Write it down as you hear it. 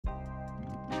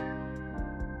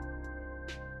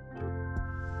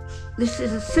This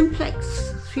is a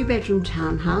simplex 3-bedroom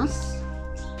townhouse,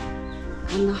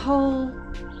 and the whole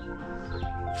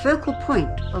focal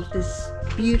point of this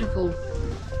beautiful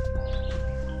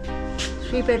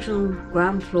 3-bedroom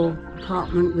ground floor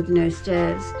apartment with no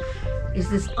stairs is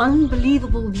this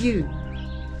unbelievable view.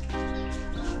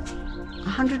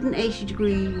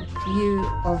 180-degree view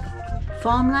of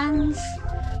farmlands,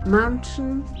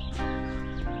 mountain,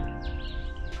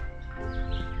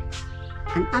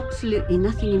 and absolutely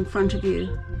nothing in front of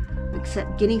you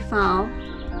except guinea fowl,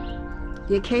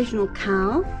 the occasional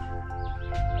cow,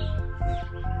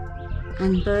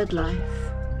 and bird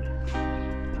life.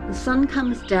 The sun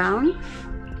comes down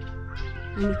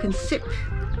and you can sip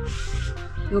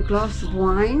your glass of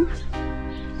wine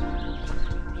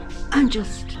and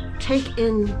just take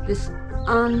in this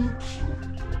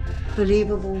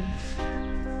unbelievable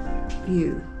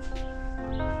view.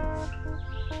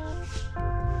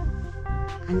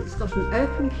 And it's got an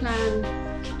open plan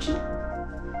kitchen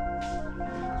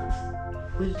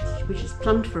which is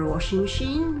plumbed for a washing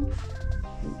machine,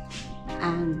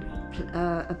 and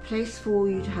a place for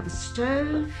you to have a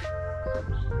stove.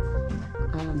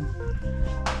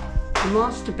 The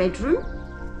master bedroom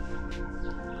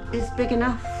is big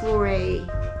enough for a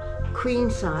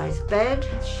queen-size bed,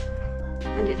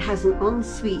 and it has an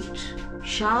ensuite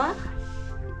shower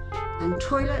and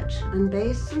toilet and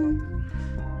basin,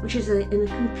 which is in a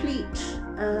complete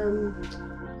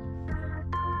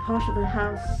part of the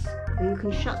house where you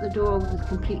can shut the door with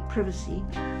complete privacy.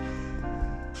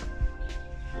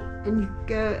 And you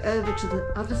go over to the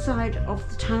other side of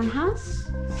the townhouse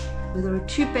where there are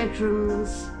 2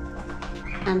 bedrooms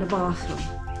and a bathroom.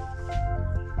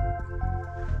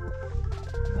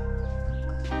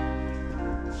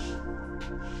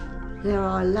 There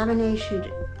are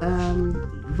laminated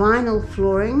vinyl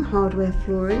flooring, hardware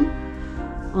flooring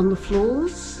on the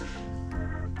floors,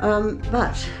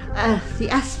 but the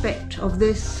aspect of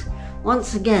this,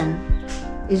 once again,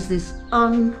 is this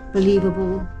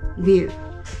unbelievable view.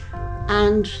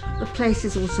 And the place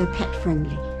is also pet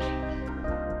friendly.